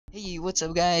Hey, what's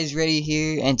up guys, Ready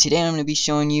here, and today I'm going to be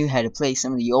showing you how to play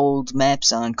some of the old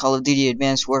maps on Call of Duty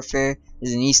Advanced Warfare.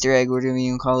 There's an Easter egg, whatever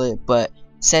you can call it, but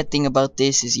sad thing about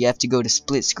this is you have to go to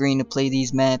split screen to play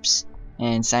these maps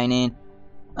and sign in.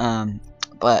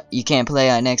 But you can't play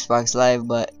on Xbox Live,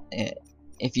 but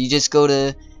if you just go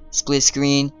to split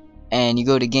screen and you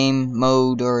go to game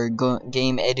mode or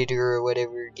game editor or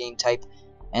whatever game type,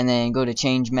 and then go to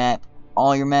change map,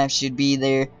 all your maps should be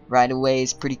there right away.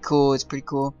 It's pretty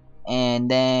cool. And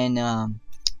then yeah,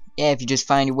 if you just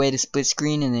find your way to split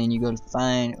screen and then you go to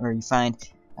find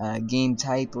game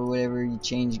type or whatever, you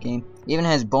change game. It even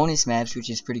has bonus maps,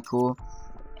 which is pretty cool.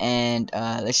 And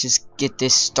let's just get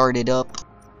this started up.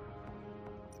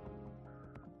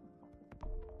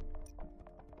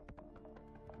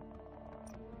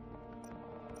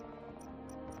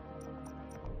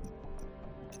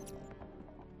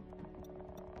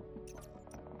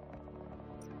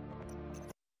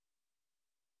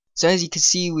 So as you can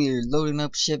see, we're loading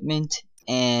up shipment,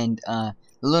 and the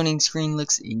loading screen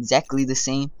looks exactly the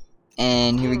same.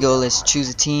 And here we go. Let's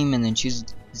choose a team, and then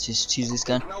let's just choose this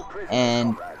gun.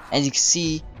 And as you can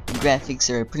see, the graphics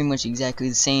are pretty much exactly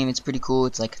the same. It's pretty cool.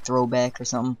 It's like a throwback or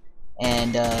something.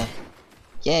 And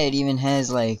yeah, it even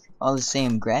has like all the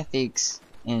same graphics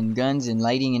and guns and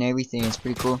lighting and everything. It's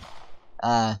pretty cool.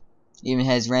 It even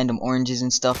has random oranges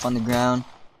and stuff on the ground,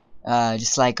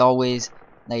 just like always.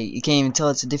 Like, you can't even tell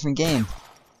it's a different game.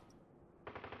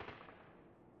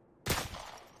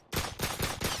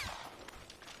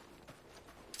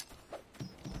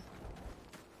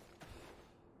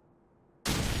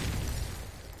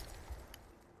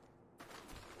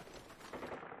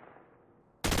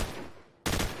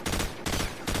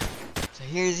 So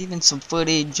here's even some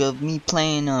footage of me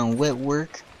playing on Wet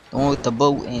Work, the one with the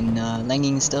boat and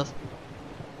landing and stuff.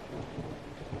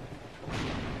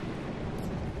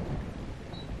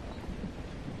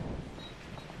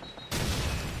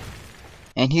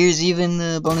 And here's even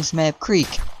the bonus map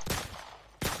Creek.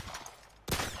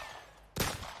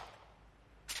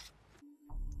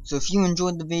 So if you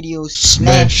enjoyed the video,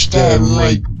 smash that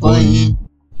like button.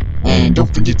 And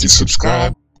don't forget to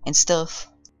subscribe and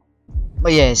stuff.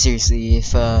 But yeah, seriously,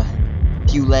 if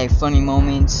you like funny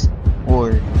moments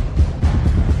or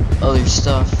other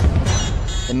stuff,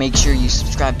 then make sure you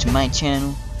subscribe to my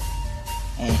channel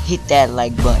and hit that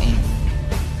like button.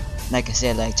 Like I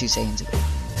said like 2 seconds ago.